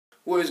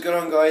What is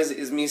going on, guys? It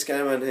is me,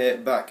 Scanman here,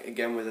 back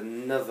again with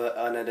another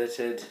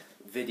unedited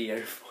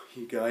video for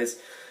you guys.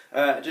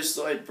 Just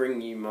thought I'd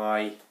bring you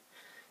my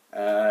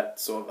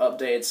sort of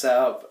updated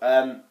setup.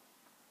 I'm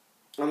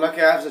lucky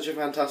I have such a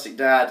fantastic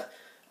dad.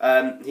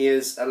 He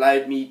has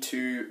allowed me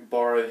to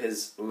borrow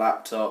his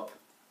laptop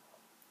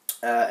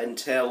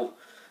until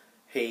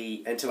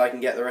I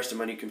can get the rest of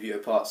my new computer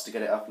parts to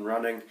get it up and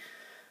running.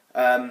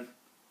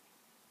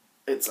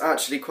 It's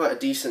actually quite a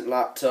decent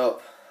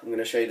laptop. I'm going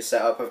to show you the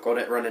setup. I've got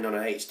it running on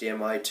an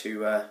HDMI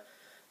to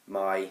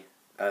my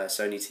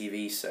Sony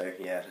TV, so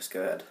yeah, let's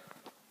go ahead.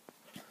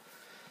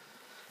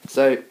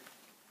 So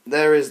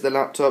there is the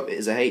laptop. It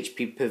is a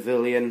HP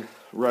Pavilion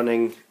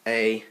running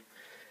a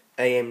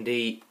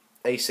AMD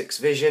A6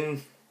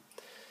 Vision,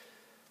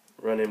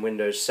 running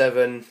Windows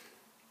 7,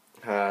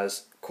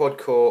 has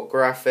quad-core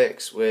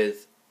graphics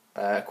with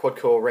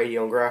quad-core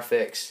Radeon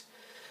graphics.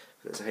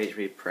 That's a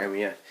HP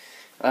Premier.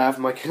 I have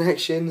my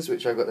connections,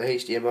 which I've got the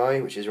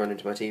HDMI, which is running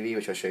to my TV,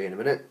 which I'll show you in a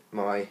minute.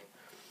 My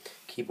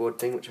keyboard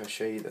thing, which I'll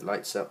show you, that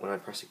lights up when I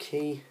press a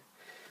key.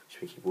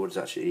 Which my keyboard is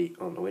actually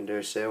on the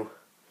windowsill.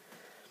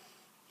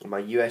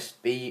 My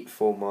USB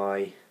for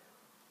my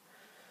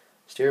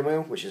steering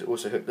wheel, which is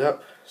also hooked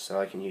up, so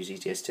I can use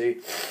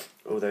ETS2,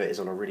 although it is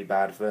on a really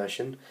bad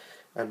version.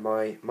 And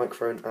my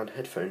microphone and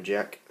headphone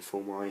jack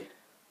for my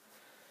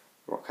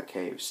Rock Cat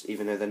Caves,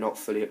 even though they're not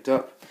fully hooked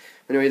up.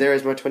 Anyway, there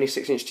is my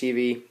 26-inch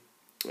TV.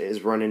 It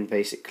is running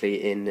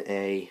basically in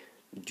a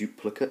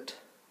duplicate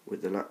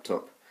with the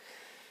laptop,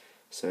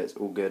 so it's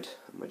all good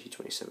on my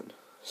G27.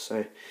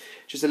 So,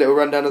 just a little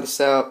rundown of the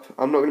setup.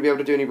 I'm not going to be able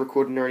to do any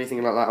recording or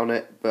anything like that on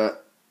it,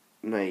 but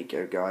there you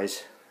go,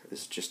 guys.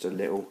 This is just a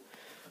little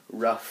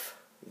rough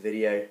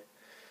video.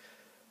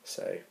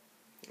 So,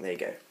 there you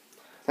go.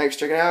 Thanks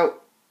for checking it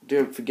out.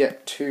 Don't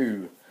forget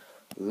to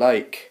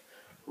like,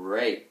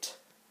 rate,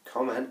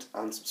 comment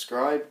and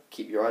subscribe.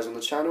 Keep your eyes on the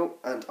channel,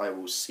 and I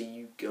will see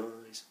you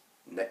guys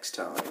next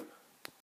time.